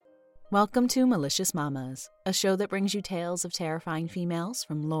Welcome to Malicious Mamas, a show that brings you tales of terrifying females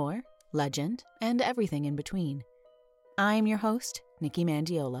from lore, legend, and everything in between. I'm your host, Nikki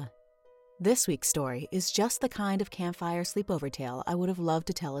Mandiola. This week's story is just the kind of campfire sleepover tale I would have loved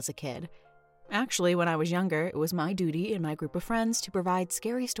to tell as a kid. Actually, when I was younger, it was my duty in my group of friends to provide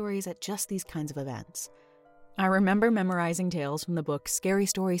scary stories at just these kinds of events. I remember memorizing tales from the book Scary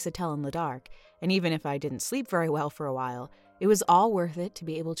Stories to Tell in the Dark, and even if I didn't sleep very well for a while, it was all worth it to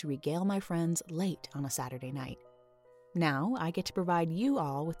be able to regale my friends late on a Saturday night. Now, I get to provide you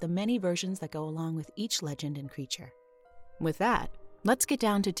all with the many versions that go along with each legend and creature. With that, let's get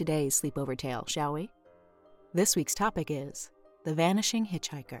down to today's sleepover tale, shall we? This week's topic is The Vanishing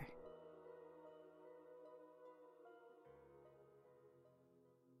Hitchhiker.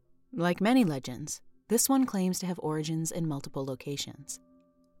 Like many legends, this one claims to have origins in multiple locations.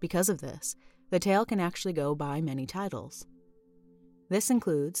 Because of this, the tale can actually go by many titles. This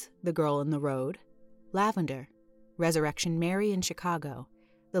includes The Girl in the Road, Lavender, Resurrection Mary in Chicago,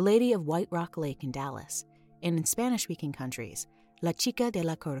 The Lady of White Rock Lake in Dallas, and in Spanish-speaking countries, La Chica de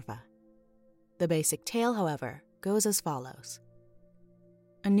la Curva. The basic tale, however, goes as follows.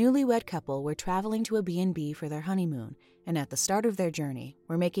 A newlywed couple were traveling to a B&B for their honeymoon, and at the start of their journey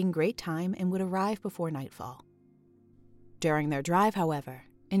were making great time and would arrive before nightfall. During their drive, however,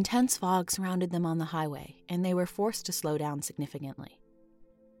 intense fog surrounded them on the highway, and they were forced to slow down significantly.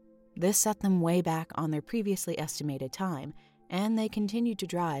 This set them way back on their previously estimated time, and they continued to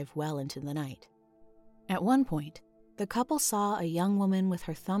drive well into the night. At one point, the couple saw a young woman with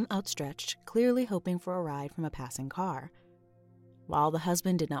her thumb outstretched, clearly hoping for a ride from a passing car. While the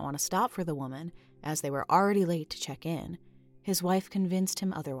husband did not want to stop for the woman, as they were already late to check in, his wife convinced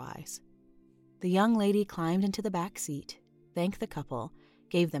him otherwise. The young lady climbed into the back seat, thanked the couple,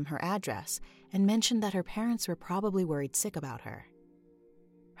 gave them her address, and mentioned that her parents were probably worried sick about her.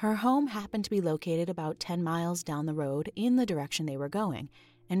 Her home happened to be located about 10 miles down the road in the direction they were going,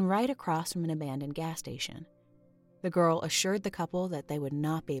 and right across from an abandoned gas station. The girl assured the couple that they would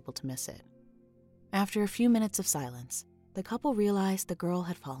not be able to miss it. After a few minutes of silence, the couple realized the girl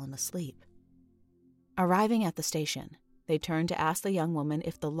had fallen asleep. Arriving at the station, they turned to ask the young woman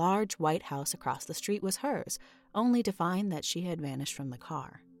if the large white house across the street was hers, only to find that she had vanished from the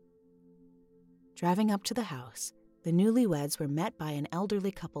car. Driving up to the house, the newlyweds were met by an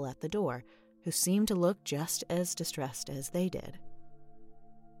elderly couple at the door who seemed to look just as distressed as they did.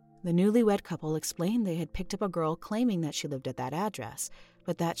 The newlywed couple explained they had picked up a girl claiming that she lived at that address,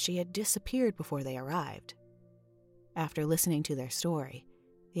 but that she had disappeared before they arrived. After listening to their story,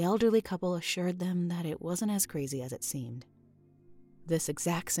 the elderly couple assured them that it wasn't as crazy as it seemed. This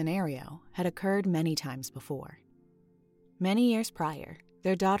exact scenario had occurred many times before. Many years prior,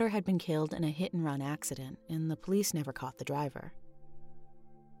 their daughter had been killed in a hit-and-run accident, and the police never caught the driver.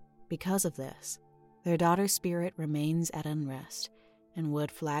 Because of this, their daughter's spirit remains at unrest and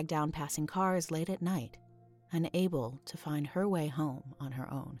would flag down passing cars late at night, unable to find her way home on her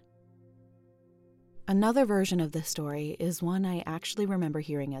own. Another version of this story is one I actually remember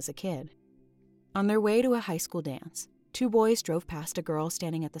hearing as a kid. On their way to a high school dance, 2 boys drove past a girl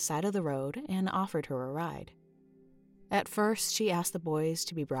standing at the side of the road and offered her a ride. At first, she asked the boys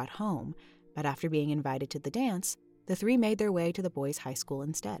to be brought home, but after being invited to the dance, the 3 made their way to the boys' high school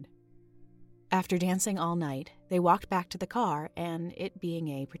instead. After dancing all night, they walked back to the car, and it being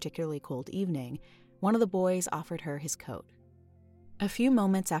a particularly cold evening, one of the boys offered her his coat. A few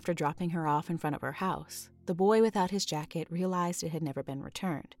moments after dropping her off in front of her house, the boy without his jacket realized it had never been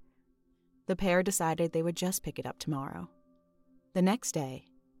returned. The pair decided they would just pick it up tomorrow. The next day,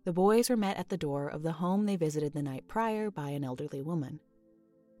 the boys were met at the door of the home they visited the night prior by an elderly woman.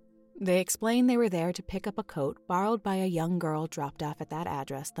 They explained they were there to pick up a coat borrowed by a young girl dropped off at that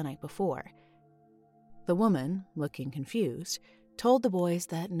address the night before. The woman, looking confused, told the boys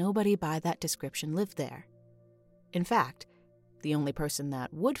that nobody by that description lived there. In fact, the only person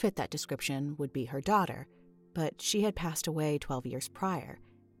that would fit that description would be her daughter, but she had passed away 12 years prior,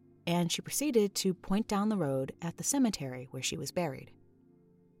 and she proceeded to point down the road at the cemetery where she was buried.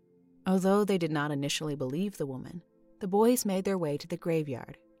 Although they did not initially believe the woman, the boys made their way to the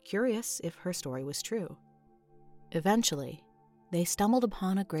graveyard, curious if her story was true. Eventually, they stumbled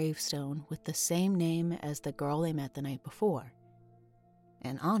upon a gravestone with the same name as the girl they met the night before,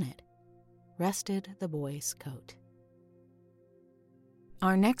 and on it rested the boy's coat.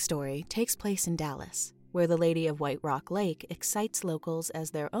 Our next story takes place in Dallas, where the Lady of White Rock Lake excites locals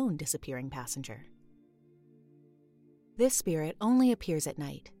as their own disappearing passenger. This spirit only appears at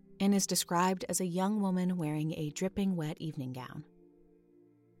night and is described as a young woman wearing a dripping wet evening gown.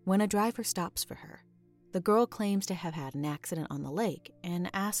 When a driver stops for her, the girl claims to have had an accident on the lake and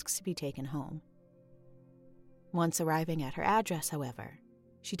asks to be taken home. Once arriving at her address, however,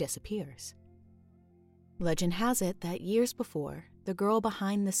 she disappears. Legend has it that years before, the girl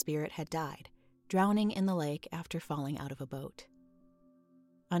behind the spirit had died, drowning in the lake after falling out of a boat.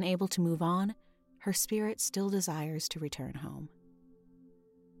 Unable to move on, her spirit still desires to return home.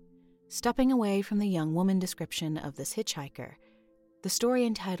 Stepping away from the young woman description of this hitchhiker, the story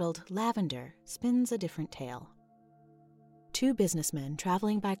entitled Lavender spins a different tale. Two businessmen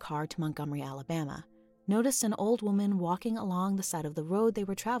traveling by car to Montgomery, Alabama, noticed an old woman walking along the side of the road they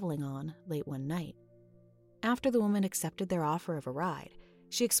were traveling on late one night. After the woman accepted their offer of a ride,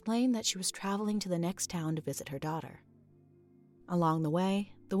 she explained that she was traveling to the next town to visit her daughter. Along the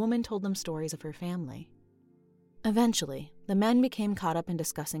way, the woman told them stories of her family. Eventually, the men became caught up in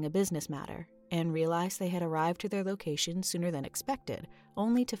discussing a business matter and realized they had arrived to their location sooner than expected,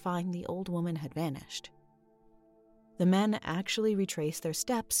 only to find the old woman had vanished. The men actually retraced their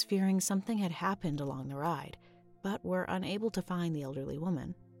steps, fearing something had happened along the ride, but were unable to find the elderly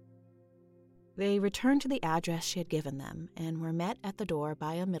woman. They returned to the address she had given them and were met at the door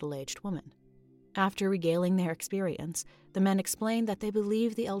by a middle-aged woman. After regaling their experience, the men explained that they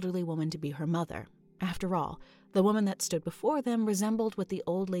believed the elderly woman to be her mother. After all, the woman that stood before them resembled what the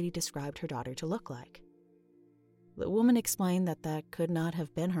old lady described her daughter to look like. The woman explained that that could not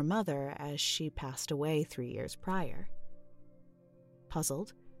have been her mother, as she passed away 3 years prior.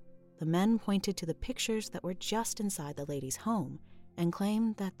 Puzzled, the men pointed to the pictures that were just inside the lady's home and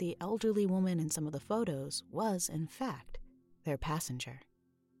claimed that the elderly woman in some of the photos was, in fact, their passenger.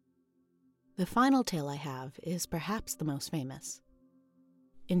 The final tale I have is perhaps the most famous.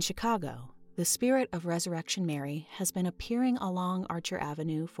 In Chicago, the spirit of Resurrection Mary has been appearing along Archer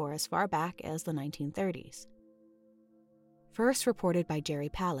Avenue for as far back as the 1930s. First reported by Jerry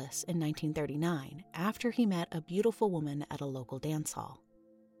Pallas in 1939 after he met a beautiful woman at a local dance hall.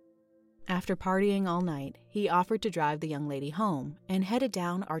 After partying all night, he offered to drive the young lady home and headed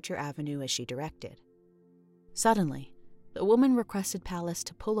down Archer Avenue as she directed. Suddenly, the woman requested Pallas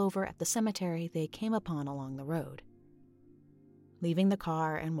to pull over at the cemetery they came upon along the road. Leaving the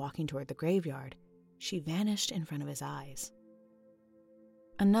car and walking toward the graveyard, she vanished in front of his eyes.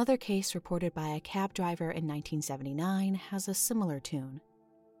 Another case reported by a cab driver in 1979 has a similar tune.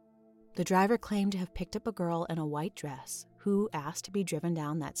 The driver claimed to have picked up a girl in a white dress who asked to be driven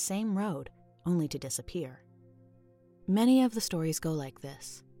down that same road, only to disappear. Many of the stories go like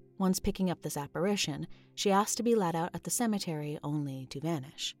this. Once picking up this apparition, she asked to be let out at the cemetery, only to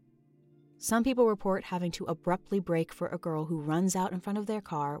vanish. Some people report having to abruptly brake for a girl who runs out in front of their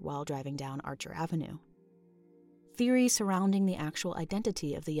car while driving down Archer Avenue. Theories surrounding the actual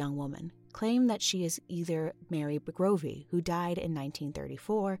identity of the young woman claim that she is either Mary Begrovie, who died in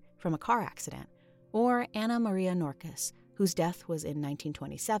 1934 from a car accident, or Anna Maria Norkus, whose death was in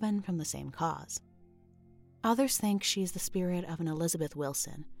 1927 from the same cause. Others think she is the spirit of an Elizabeth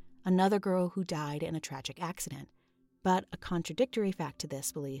Wilson, another girl who died in a tragic accident, but a contradictory fact to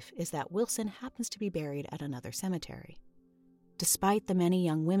this belief is that Wilson happens to be buried at another cemetery. Despite the many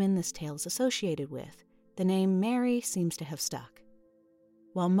young women this tale is associated with, the name Mary seems to have stuck.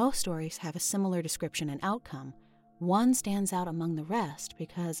 While most stories have a similar description and outcome, one stands out among the rest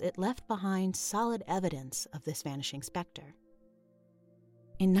because it left behind solid evidence of this vanishing specter.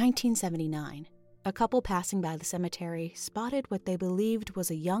 In 1979, a couple passing by the cemetery spotted what they believed was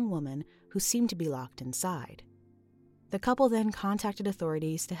a young woman who seemed to be locked inside. The couple then contacted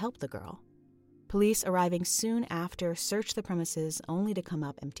authorities to help the girl. Police arriving soon after searched the premises only to come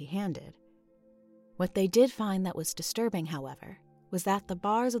up empty-handed. What they did find that was disturbing, however, was that the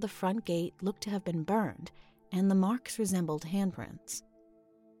bars of the front gate looked to have been burned, and the marks resembled handprints.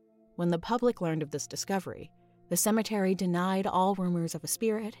 When the public learned of this discovery, the cemetery denied all rumors of a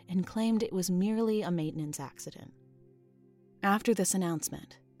spirit and claimed it was merely a maintenance accident. After this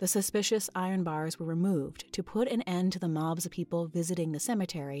announcement, the suspicious iron bars were removed to put an end to the mobs of people visiting the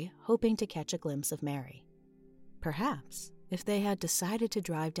cemetery, hoping to catch a glimpse of Mary. Perhaps, if they had decided to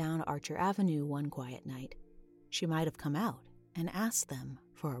drive down Archer Avenue one quiet night, she might have come out and asked them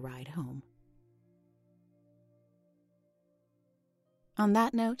for a ride home. On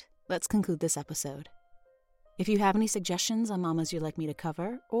that note, let's conclude this episode. If you have any suggestions on mamas you'd like me to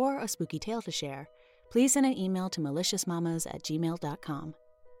cover or a spooky tale to share, please send an email to maliciousmamas@gmail.com.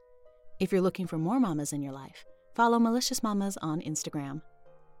 If you're looking for more mamas in your life, follow Malicious Mamas on Instagram.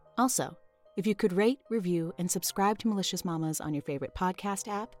 Also, if you could rate, review, and subscribe to Malicious Mamas on your favorite podcast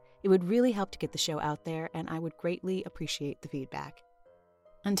app, it would really help to get the show out there, and I would greatly appreciate the feedback.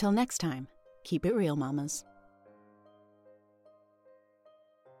 Until next time, keep it real, mamas.